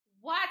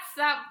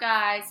up,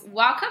 guys?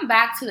 Welcome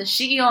back to the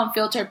CEO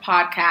Unfiltered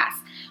podcast,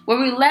 where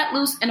we let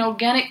loose in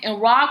organic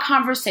and raw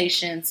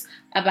conversations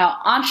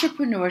about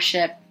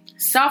entrepreneurship,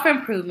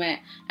 self-improvement,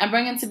 and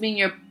bring into being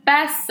your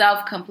best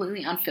self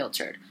completely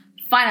unfiltered.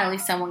 Finally,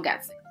 someone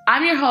gets it.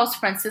 I'm your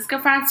host,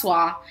 Francisca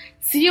Francois,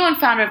 CEO and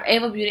founder of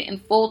Ava Beauty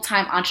and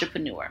full-time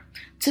entrepreneur.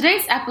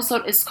 Today's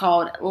episode is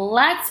called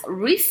Let's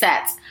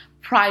Reset,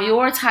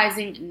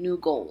 Prioritizing New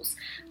Goals.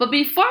 But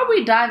before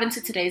we dive into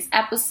today's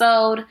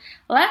episode,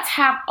 let's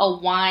have a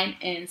wine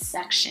in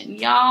section,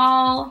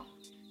 y'all.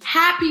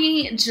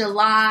 Happy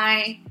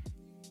July.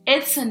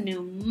 It's a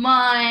new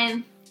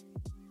month.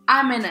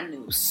 I'm in a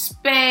new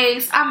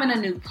space. I'm in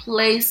a new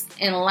place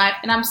in life,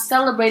 and I'm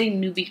celebrating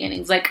new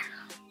beginnings. Like,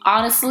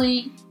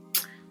 honestly,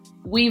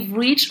 we've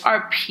reached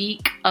our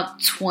peak of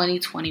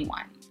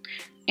 2021.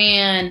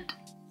 And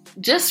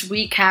just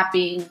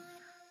recapping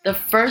the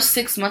first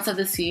 6 months of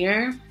this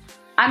year,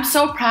 I'm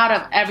so proud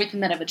of everything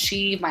that I've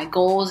achieved, my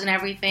goals and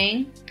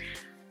everything.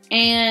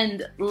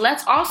 And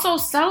let's also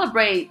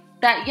celebrate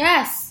that,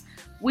 yes,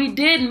 we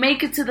did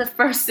make it to the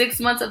first 6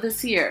 months of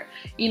this year.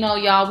 You know,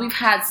 y'all, we've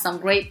had some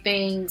great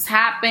things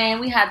happen.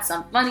 We had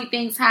some funny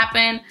things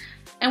happen.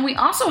 And we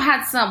also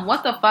had some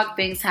what the fuck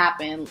things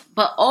happen.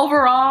 But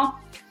overall,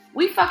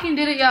 we fucking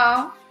did it,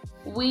 y'all.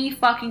 We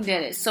fucking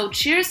did it. So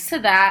cheers to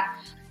that.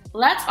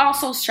 Let's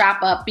also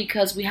strap up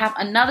because we have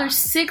another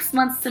 6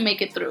 months to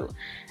make it through.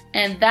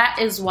 And that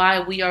is why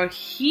we are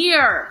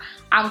here.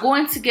 I'm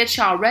going to get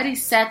y'all ready,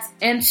 set,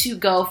 and to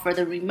go for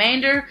the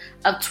remainder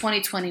of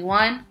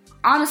 2021.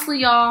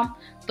 Honestly, y'all,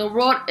 the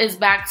world is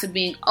back to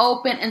being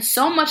open and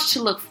so much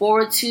to look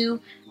forward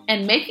to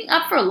and making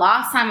up for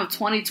lost time of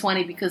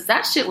 2020 because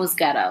that shit was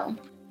ghetto.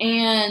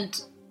 And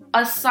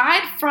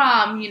aside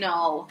from,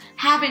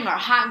 having our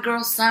hot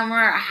girl summer,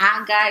 our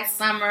hot guy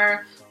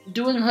summer,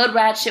 doing hood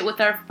rat shit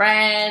with our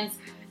friends,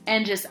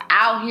 and just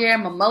out here,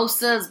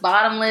 mimosas,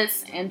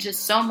 bottomless, and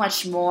just so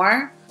much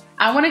more,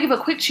 I want to give a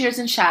quick cheers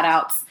and shout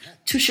outs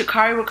to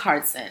Sha'Carri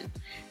Ricardson.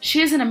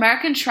 She is an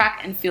American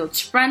track and field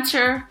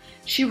sprinter.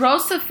 She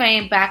rose to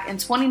fame back in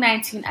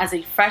 2019 as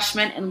a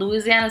freshman in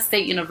Louisiana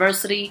State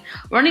University,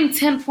 running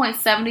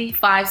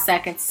 10.75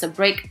 seconds to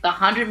break the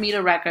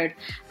 100-meter record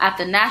at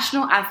the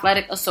National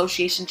Athletic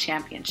Association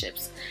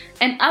Championships.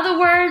 In other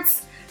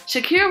words,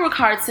 Sha'Carri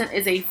Ricardson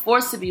is a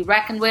force to be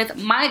reckoned with.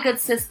 My good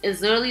sis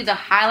is literally the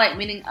highlight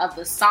meaning of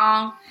the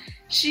song.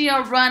 She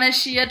a runner,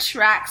 she a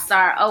track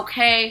star,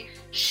 okay?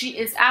 She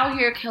is out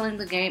here killing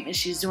the game and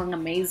she's doing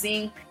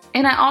amazing.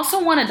 And I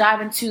also want to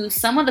dive into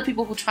some of the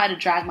people who try to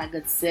drag my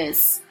good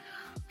sis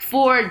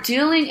for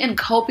dealing and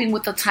coping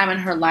with the time in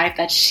her life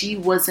that she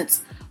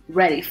wasn't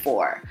ready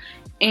for.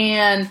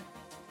 And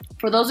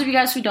for those of you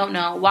guys who don't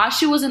know, while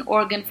she was in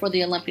Oregon for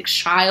the Olympics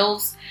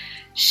trials,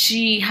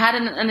 she had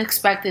an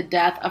unexpected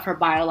death of her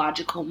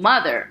biological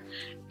mother.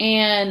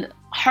 And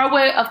her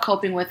way of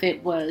coping with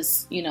it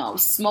was,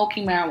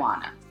 smoking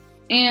marijuana.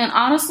 And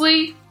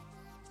honestly,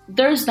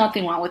 there's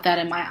nothing wrong with that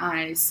in my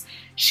eyes.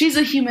 She's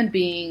a human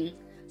being.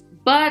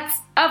 But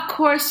of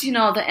course,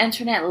 the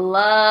internet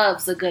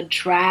loves a good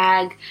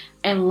drag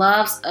and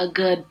loves a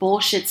good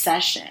bullshit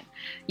session.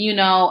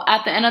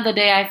 At the end of the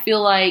day, I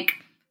feel like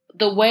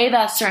the way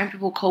that certain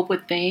people cope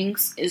with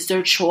things is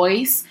their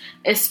choice,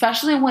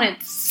 especially when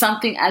it's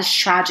something as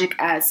tragic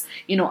as,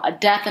 a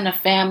death in a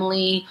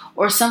family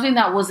or something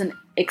that wasn't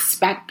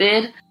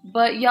expected.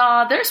 But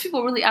y'all, there's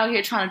people really out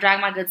here trying to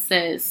drag my good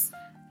sis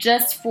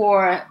just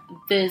for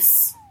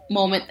this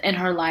moment in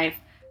her life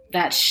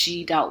that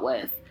she dealt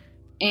with.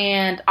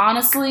 And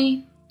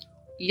honestly,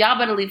 y'all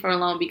better leave her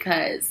alone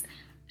because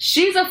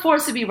she's a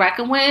force to be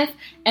reckoned with,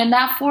 and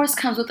that force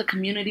comes with a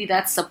community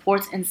that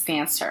supports and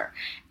stands her.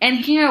 And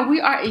here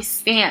we are a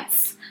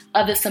stance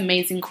of this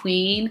amazing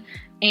queen.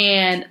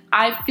 And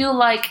I feel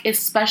like,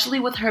 especially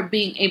with her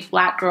being a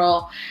Black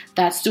girl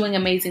that's doing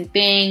amazing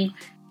thing,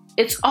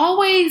 it's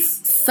always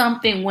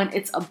something when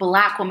it's a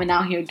Black woman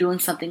out here doing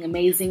something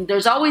amazing.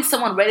 There's always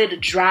someone ready to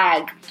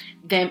drag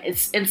them.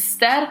 It's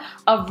instead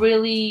of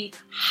really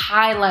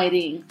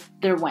highlighting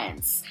their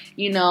wins.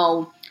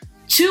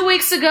 2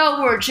 weeks ago,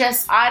 we were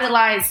just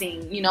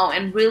idolizing,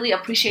 and really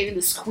appreciating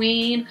this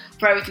queen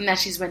for everything that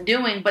she's been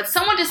doing. But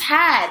someone just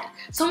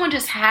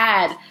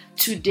had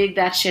to dig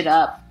that shit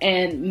up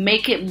and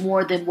make it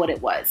more than what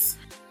it was.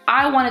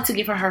 I wanted to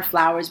give her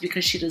flowers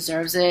because she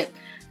deserves it.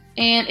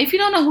 And if you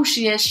don't know who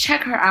she is,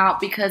 check her out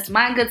because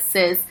my good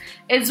sis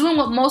is doing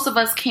what most of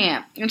us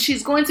can't. And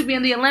she's going to be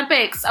in the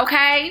Olympics,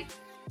 okay?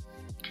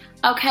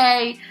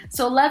 Okay,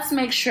 so let's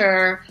make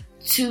sure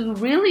to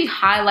really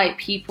highlight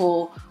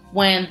people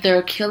when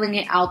they're killing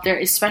it out there,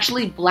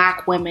 especially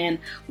Black women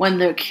when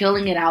they're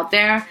killing it out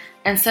there,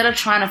 instead of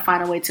trying to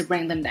find a way to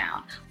bring them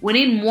down. We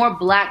need more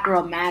Black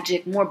girl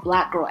magic, more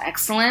Black girl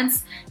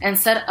excellence, and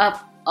set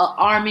up an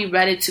army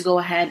ready to go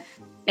ahead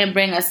and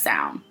bring us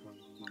down.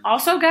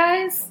 Also,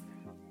 guys,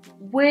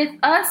 with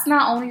us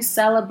not only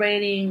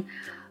celebrating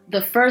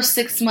the first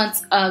 6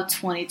 months of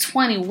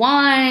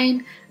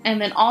 2021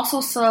 and then also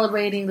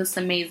celebrating this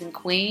amazing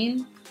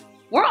queen,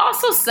 we're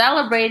also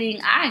celebrating,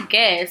 I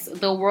guess,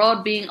 the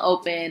world being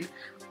open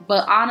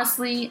But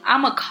honestly,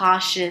 I'm a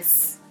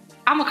cautious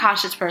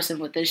person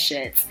with this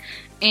shit.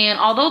 And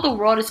although the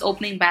world is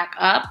opening back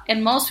up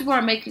and most people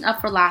are making up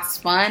for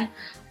last fun,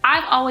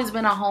 I've always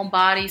been a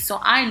homebody, so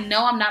I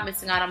know I'm not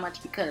missing out on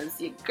much because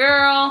your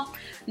girl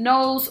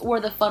knows where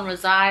the fun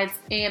resides.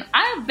 And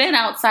I've been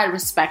outside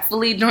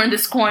respectfully during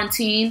this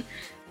quarantine,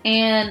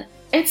 and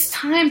it's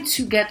time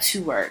to get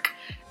to work.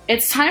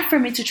 It's time for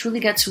me to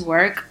truly get to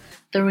work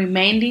the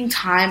remaining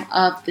time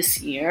of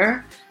this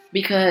year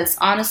because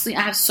honestly,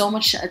 I have so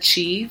much to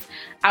achieve.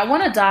 I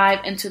want to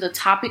dive into the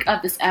topic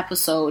of this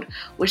episode,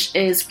 which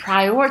is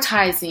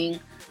prioritizing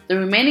the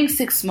remaining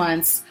 6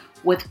 months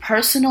with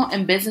personal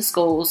and business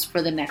goals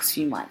for the next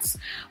few months.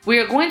 We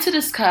are going to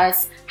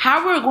discuss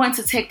how we're going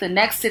to take the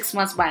next 6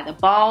 months by the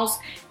balls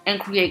and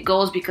create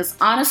goals because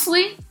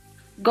honestly,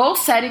 goal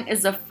setting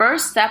is the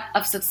first step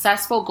of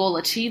successful goal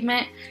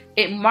achievement.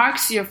 It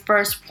marks your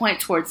first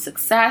point towards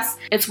success.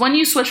 It's when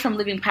you switch from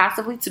living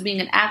passively to being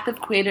an active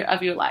creator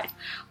of your life.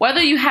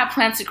 Whether you have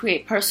plans to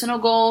create personal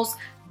goals,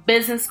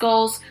 business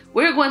goals,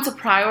 we're going to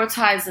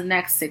prioritize the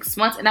next 6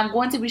 months, and I'm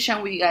going to be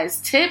sharing with you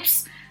guys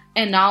tips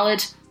and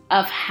knowledge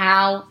of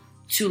how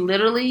to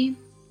literally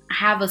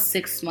have a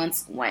 6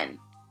 months win.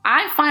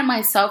 I find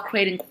myself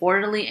creating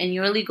quarterly and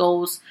yearly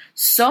goals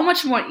so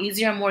much more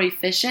easier and more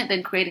efficient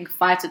than creating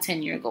 5 to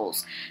 10 year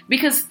goals.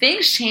 Because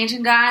things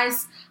changing,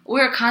 guys,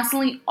 we're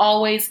constantly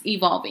always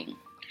evolving.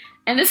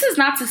 And this is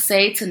not to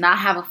say to not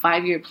have a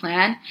 5-year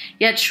plan,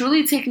 yet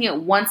truly taking it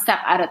one step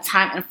at a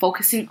time and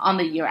focusing on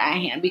the year at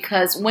hand.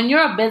 Because when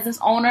you're a business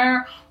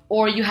owner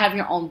or you have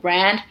your own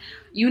brand,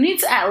 you need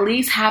to at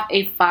least have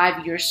a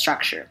 5-year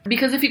structure.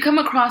 Because if you come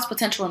across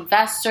potential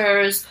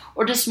investors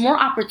or just more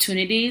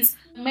opportunities,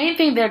 the main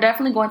thing they're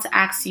definitely going to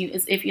ask you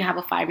is if you have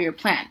a 5-year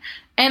plan.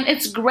 And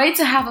it's great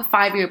to have a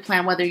 5-year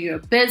plan, whether you're a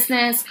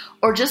business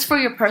or just for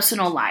your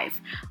personal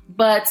life.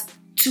 But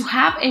to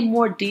have a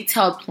more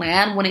detailed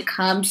plan when it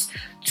comes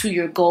to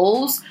your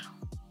goals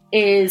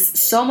is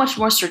so much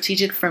more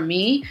strategic for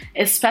me,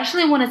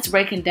 especially when it's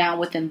breaking down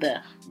within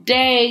the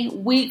day,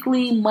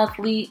 weekly,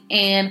 monthly,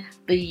 and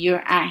the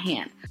year at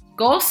hand.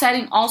 Goal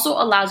setting also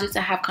allows you to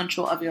have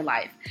control of your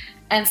life.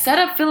 Instead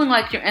of feeling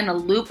like you're in a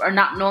loop or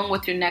not knowing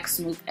what your next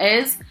move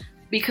is,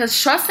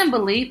 because trust and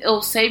believe it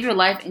will save your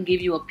life and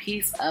give you a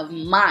peace of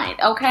mind,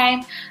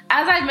 okay?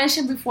 As I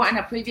mentioned before in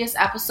a previous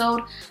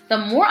episode, the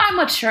more I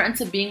mature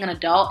into being an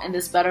adult and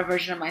this better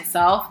version of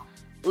myself,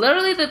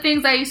 literally the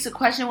things I used to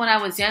question when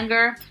I was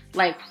younger,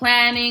 like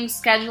planning,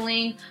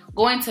 scheduling,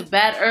 going to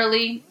bed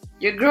early,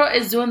 your girl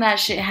is doing that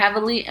shit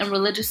heavily and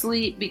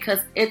religiously because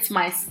it's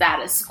my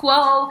status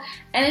quo.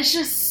 And it's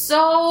just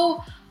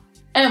so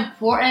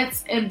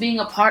important in being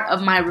a part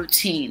of my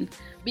routine.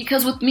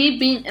 Because with me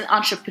being an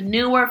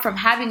entrepreneur, from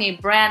having a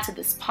brand to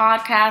this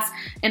podcast,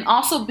 and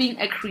also being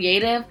a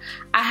creative,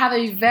 I have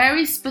a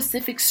very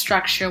specific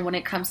structure when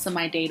it comes to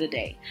my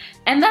day-to-day.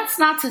 And that's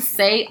not to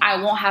say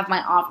I won't have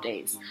my off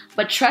days.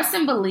 But trust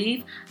and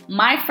believe,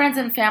 my friends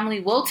and family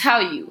will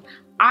tell you,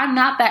 I'm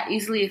not that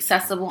easily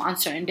accessible on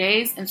certain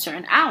days and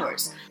certain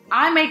hours.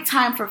 I make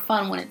time for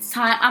fun when it's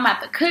time. I'm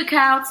at the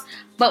cookouts.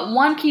 But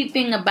one key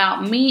thing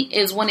about me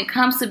is when it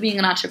comes to being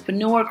an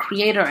entrepreneur,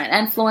 creator,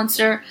 and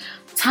influencer,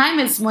 time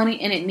is money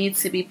and it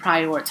needs to be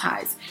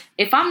prioritized.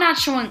 If I'm not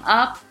showing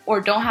up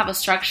or don't have a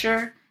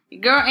structure,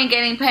 your girl ain't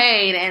getting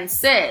paid. And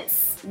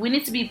sis, we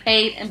need to be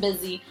paid and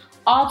busy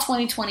all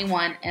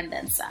 2021 and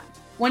then some.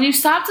 When you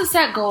stop to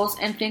set goals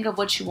and think of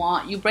what you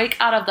want, you break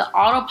out of the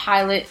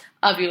autopilot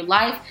of your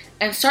life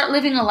and start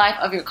living a life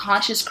of your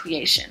conscious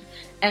creation.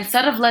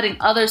 Instead of letting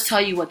others tell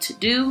you what to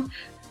do,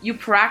 you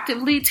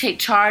proactively take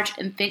charge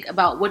and think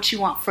about what you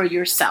want for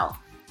yourself.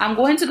 I'm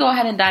going to go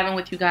ahead and dive in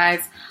with you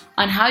guys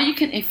on how you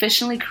can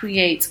efficiently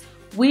create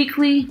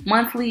weekly,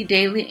 monthly,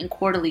 daily, and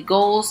quarterly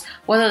goals,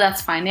 whether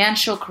that's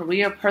financial,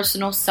 career,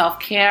 personal,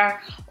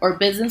 self-care, or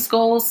business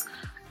goals,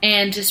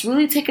 and just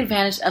really take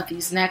advantage of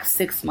these next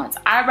 6 months.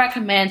 I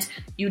recommend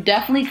you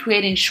definitely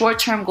creating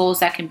short-term goals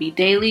that can be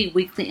daily,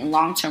 weekly, and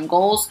long-term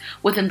goals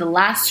within the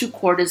last 2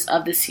 quarters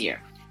of this year.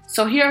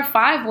 So here are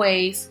 5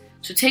 ways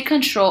to take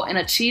control and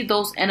achieve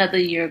those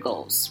end-of-the-year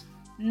goals.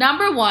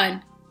 Number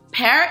 1,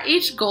 pair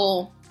each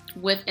goal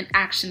with an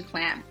action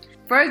plan.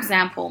 For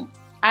example,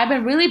 I've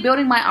been really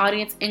building my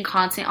audience and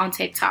content on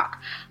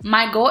TikTok.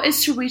 My goal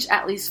is to reach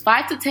at least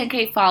 5 to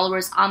 10K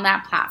followers on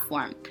that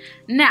platform.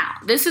 Now,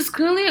 this is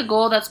clearly a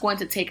goal that's going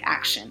to take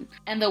action.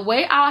 And the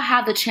way I'll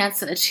have the chance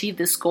to achieve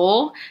this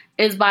goal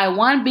is by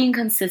 1, being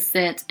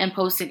consistent and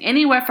posting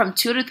anywhere from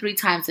 2 to 3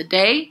 times a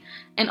day,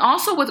 and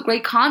also with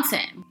great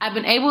content. I've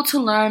been able to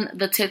learn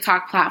the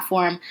TikTok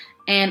platform,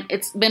 and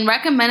it's been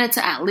recommended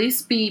to at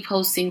least be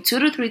posting 2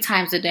 to 3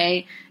 times a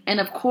day, and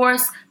of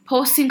course,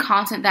 posting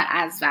content that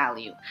adds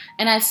value.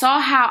 And I saw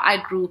how I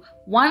grew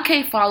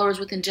 1K followers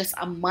within just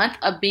a month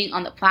of being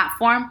on the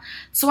platform,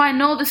 so I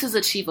know this is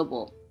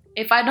achievable.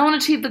 If I don't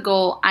achieve the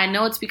goal, I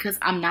know it's because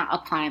I'm not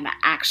applying the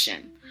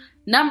action.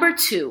 Number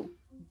 2,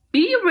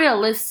 be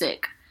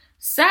realistic.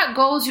 Set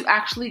goals you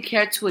actually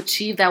care to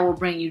achieve that will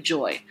bring you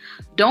joy.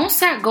 Don't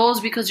set goals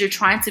because you're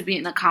trying to be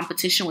in a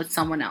competition with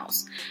someone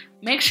else.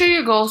 Make sure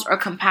your goals are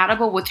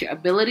compatible with your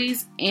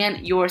abilities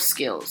and your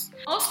skills.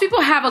 Most people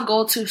have a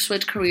goal to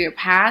switch career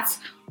paths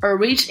or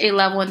reach a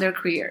level in their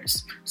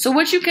careers. So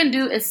what you can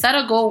do is set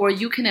a goal where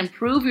you can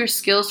improve your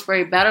skills for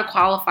a better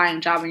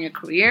qualifying job in your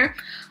career,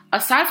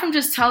 aside from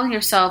just telling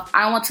yourself,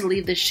 I want to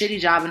leave this shitty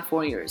job in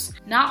 4 years.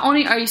 Not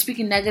only are you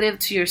speaking negative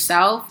to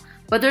yourself,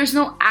 but there's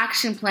no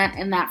action plan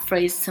in that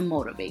phrase to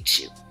motivate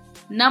you.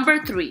 Number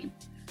 3,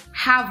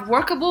 have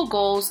workable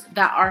goals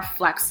that are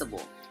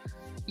flexible.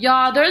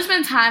 Y'all, there's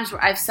been times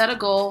where I've set a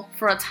goal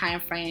for a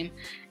time frame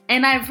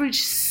and I've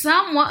reached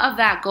somewhat of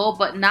that goal,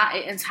 but not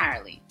it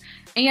entirely.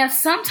 And yet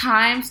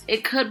sometimes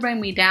it could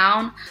bring me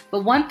down,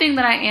 but one thing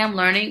that I am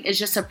learning is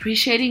just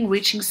appreciating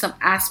reaching some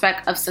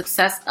aspect of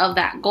success of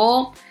that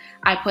goal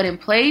I put in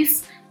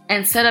place,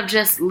 instead of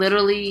just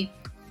literally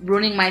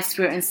ruining my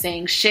spirit and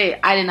saying, shit,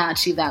 I did not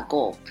achieve that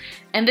goal.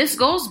 And this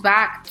goes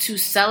back to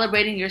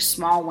celebrating your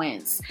small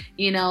wins.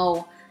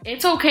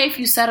 It's okay if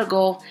you set a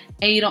goal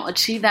and you don't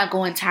achieve that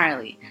goal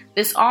entirely.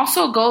 This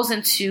also goes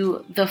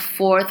into the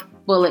 4th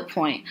bullet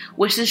point,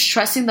 which is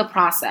trusting the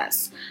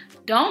process.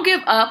 Don't give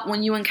up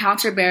when you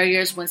encounter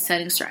barriers when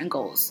setting certain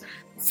goals.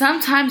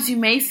 Sometimes you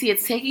may see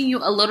it's taking you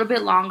a little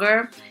bit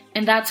longer,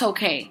 and that's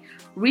okay.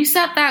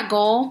 Reset that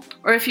goal,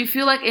 or if you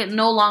feel like it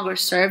no longer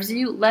serves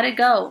you, let it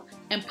go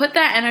and put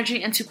that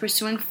energy into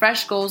pursuing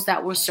fresh goals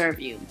that will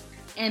serve you.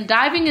 And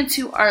diving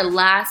into our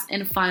last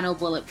and final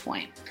bullet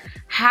point,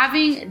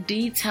 having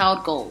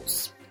detailed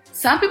goals.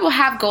 Some people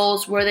have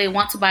goals where they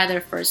want to buy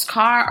their first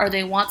car or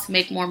they want to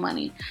make more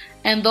money,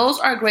 and those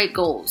are great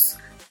goals.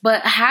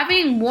 But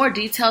having more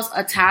details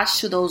attached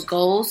to those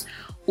goals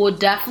will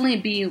definitely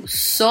be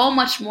so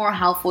much more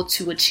helpful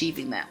to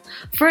achieving them.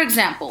 For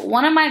example,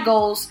 one of my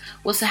goals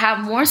was to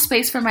have more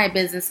space for my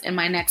business in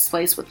my next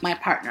place with my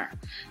partner.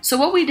 So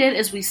what we did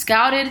is we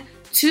scouted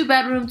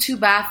 2-bedroom,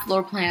 2-bath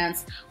floor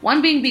plans,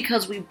 one being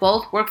because we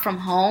both work from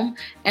home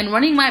and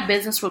running my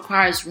business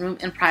requires room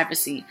and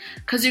privacy.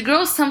 Because your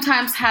girl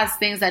sometimes has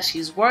things that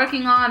she's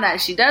working on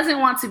that she doesn't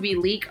want to be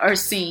leaked or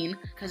seen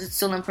because it's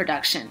still in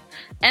production.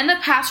 In the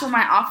past, where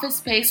my office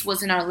space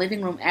was in our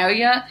living room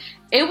area,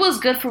 it was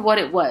good for what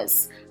it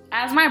was.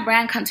 As my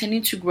brand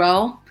continued to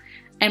grow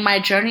and my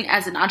journey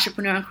as an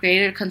entrepreneur and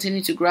creator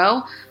continued to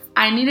grow,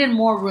 I needed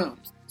more room.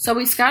 So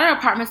we scouted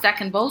apartments that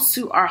can both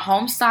suit our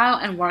home style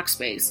and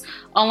workspace,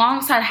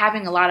 alongside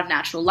having a lot of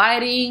natural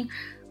lighting,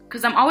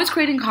 because I'm always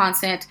creating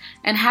content,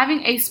 and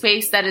having a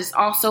space that is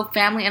also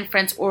family and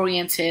friends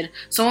oriented.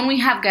 So when we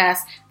have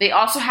guests, they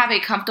also have a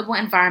comfortable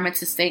environment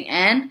to stay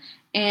in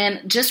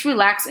and just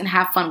relax and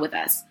have fun with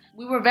us.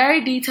 We were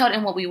very detailed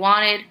in what we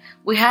wanted.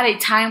 We had a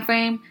time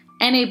frame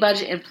and a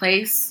budget in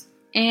place,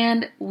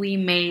 and we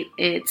made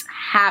it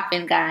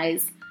happen,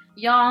 guys.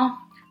 Y'all,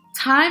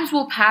 times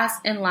will pass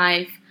in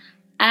life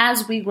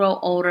as we grow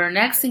older.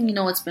 Next thing you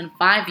know, it's been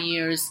 5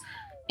 years.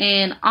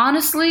 And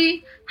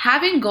honestly,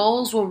 having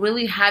goals will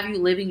really have you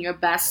living your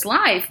best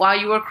life while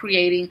you are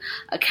creating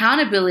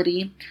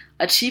accountability,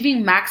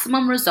 achieving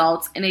maximum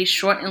results in a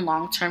short and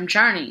long-term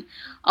journey,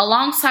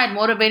 alongside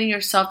motivating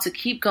yourself to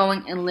keep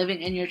going and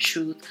living in your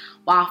truth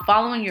while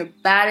following your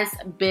baddest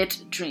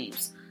bitch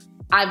dreams.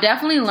 I've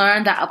definitely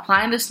learned that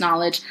applying this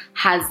knowledge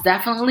has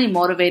definitely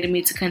motivated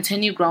me to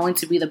continue growing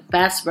to be the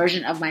best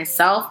version of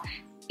myself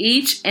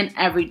each and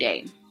every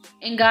day.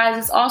 And guys,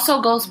 this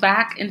also goes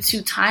back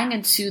into tying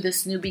into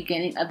this new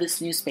beginning of this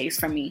new space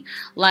for me.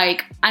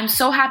 Like, I'm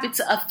so happy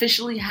to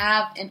officially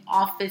have an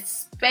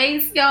office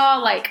space,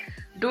 y'all. Like,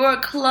 door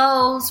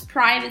closed,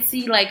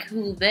 privacy, like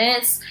who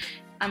this?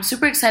 I'm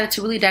super excited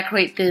to really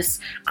decorate this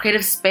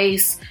creative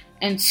space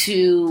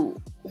into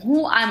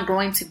who I'm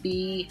going to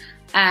be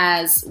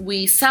as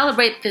we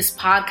celebrate this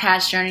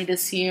podcast journey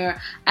this year,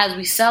 as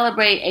we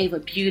celebrate Ava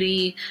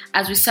Beauty,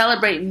 as we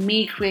celebrate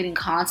me creating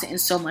content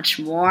and so much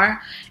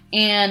more.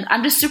 And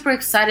I'm just super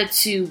excited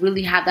to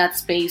really have that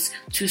space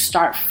to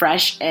start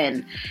fresh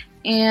in.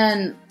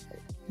 And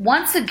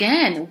once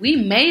again, we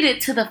made it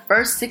to the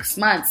first 6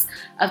 months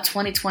of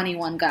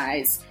 2021,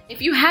 guys.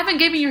 If you haven't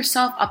given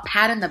yourself a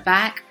pat in the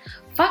back,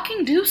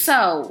 fucking do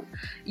so.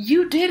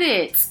 You did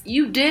it.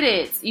 You did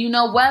it.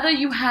 Whether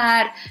you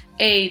had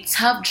a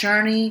tough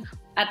journey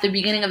at the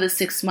beginning of the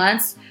 6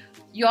 months,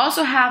 you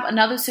also have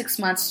another 6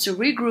 months to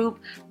regroup,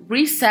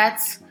 reset,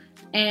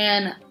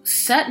 and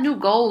set new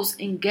goals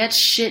and get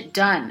shit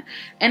done.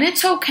 And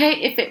it's okay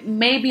if it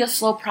may be a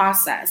slow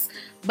process,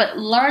 but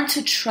learn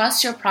to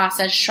trust your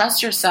process,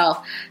 trust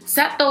yourself,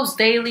 set those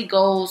daily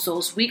goals,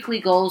 those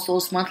weekly goals,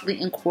 those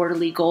monthly and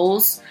quarterly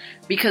goals,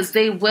 because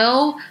they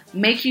will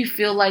make you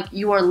feel like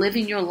you are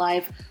living your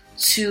life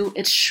to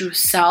its true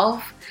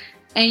self.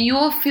 And you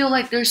will feel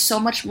like there's so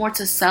much more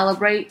to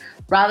celebrate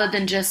rather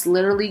than just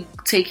literally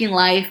taking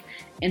life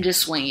and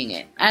just winging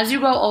it. As you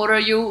grow older,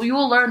 you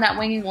will learn that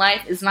winging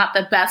life is not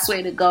the best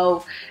way to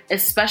go,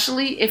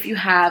 especially if you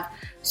have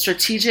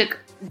strategic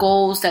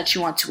goals that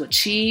you want to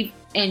achieve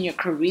in your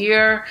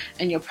career,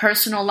 in your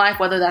personal life,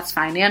 whether that's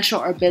financial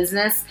or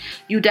business,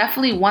 you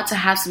definitely want to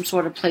have some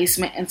sort of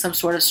placement and some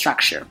sort of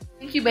structure.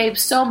 Thank you, babe,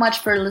 so much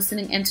for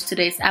listening into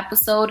today's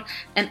episode.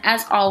 And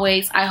as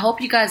always, I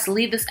hope you guys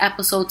leave this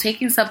episode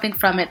taking something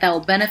from it that will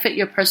benefit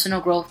your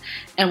personal growth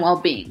and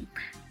well-being.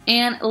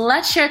 And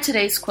let's share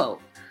today's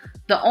quote.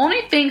 The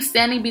only thing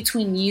standing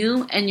between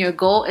you and your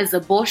goal is the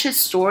bullshit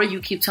story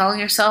you keep telling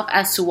yourself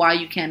as to why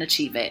you can't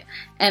achieve it.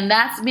 And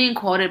that's being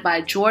quoted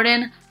by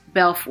Jordan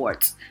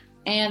Belfort.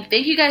 And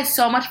thank you guys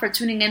so much for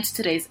tuning into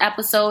today's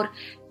episode.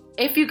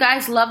 If you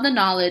guys love the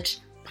knowledge,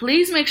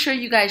 please make sure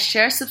you guys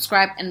share,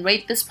 subscribe, and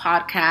rate this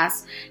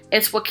podcast.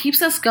 It's what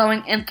keeps us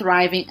going and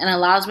thriving and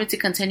allows me to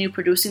continue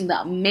producing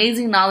the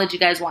amazing knowledge you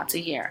guys want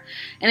to hear.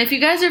 And if you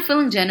guys are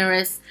feeling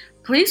generous,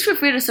 please feel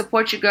free to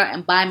support your girl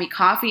and buy me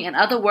coffee. In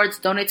other words,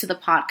 donate to the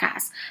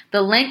podcast.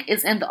 The link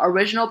is in the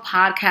original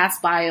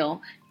podcast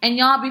bio. And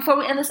y'all, before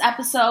we end this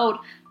episode,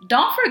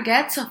 don't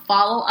forget to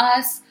follow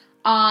us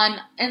on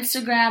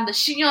Instagram, the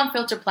She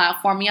Unfiltered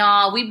platform.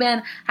 Y'all, we've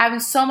been having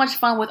so much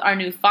fun with our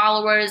new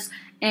followers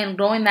and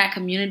growing that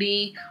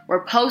community.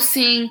 We're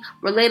posting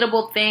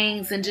relatable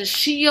things and just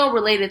Shio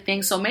related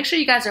things. So make sure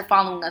you guys are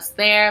following us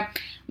there.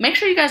 Make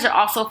sure you guys are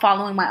also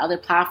following my other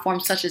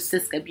platforms such as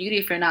Siska Beauty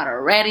if you're not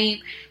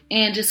already.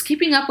 And just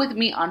keeping up with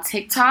me on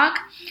TikTok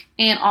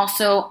and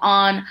also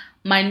on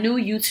my new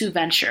YouTube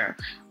venture.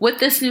 With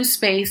this new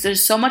space,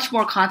 there's so much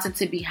more content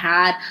to be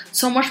had,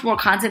 so much more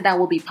content that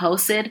will be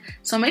posted.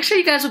 So make sure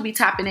you guys will be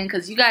tapping in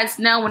because you guys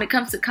know when it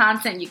comes to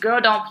content, your girl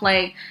don't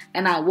play,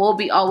 and I will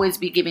always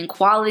be giving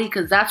quality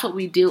because that's what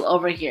we do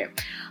over here.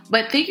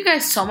 But thank you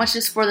guys so much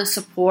just for the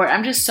support.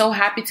 I'm just so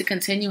happy to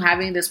continue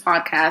having this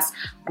podcast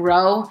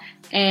grow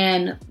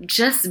and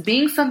just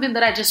being something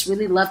that I just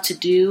really love to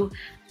do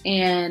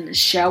and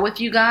share with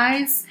you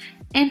guys.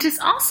 And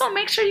just also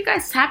make sure you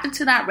guys tap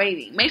into that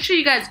rating. Make sure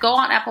you guys go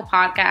on Apple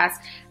Podcasts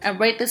and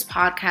rate this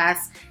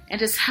podcast and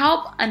just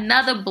help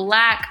another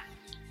Black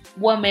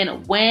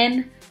woman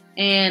win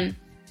and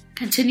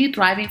continue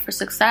thriving for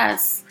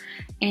success.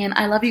 And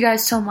I love you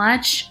guys so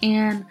much.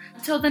 And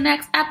until the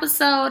next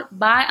episode,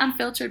 bye,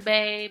 Unfiltered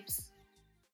babes.